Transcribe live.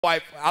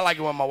Wife, I like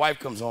it when my wife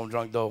comes home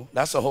drunk, though.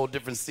 That's a whole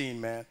different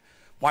scene, man.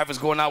 Wife was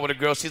going out with a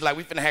girl. She's like,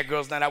 we finna have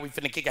girls night out. We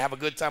finna kick it, have a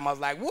good time. I was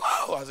like,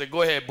 whoa. I said,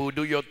 go ahead, boo,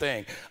 do your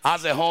thing. I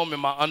was at home in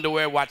my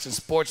underwear watching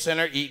Sports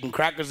Center, eating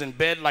crackers in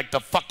bed like the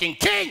fucking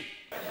king.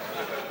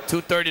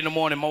 2:30 in the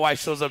morning, my wife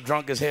shows up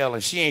drunk as hell,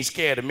 and she ain't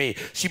scared of me.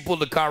 She pulled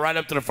the car right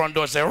up to the front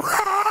door and said,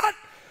 run!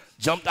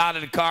 Jumped out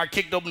of the car,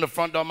 kicked open the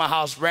front door of my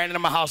house, ran into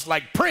my house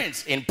like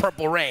Prince in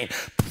Purple Rain.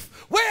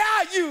 Where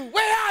are you?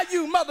 Where are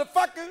you,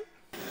 motherfucker?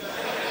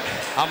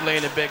 I'm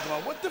laying in bed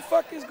going, what the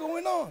fuck is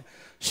going on?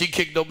 She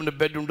kicked open the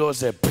bedroom door and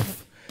said,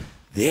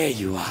 there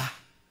you are.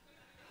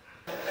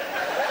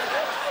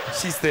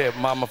 She said,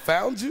 Mama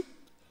found you.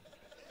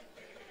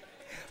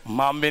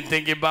 Mama been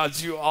thinking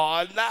about you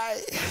all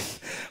night.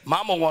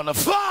 Mama wanna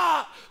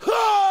fly.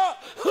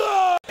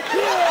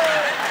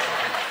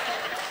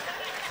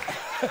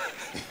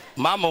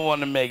 Mama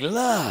wanna make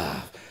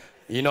love.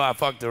 You know I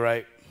fucked her,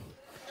 right?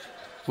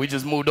 We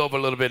just moved over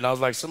a little bit and I was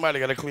like, somebody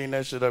gotta clean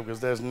that shit up because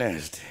that's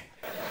nasty.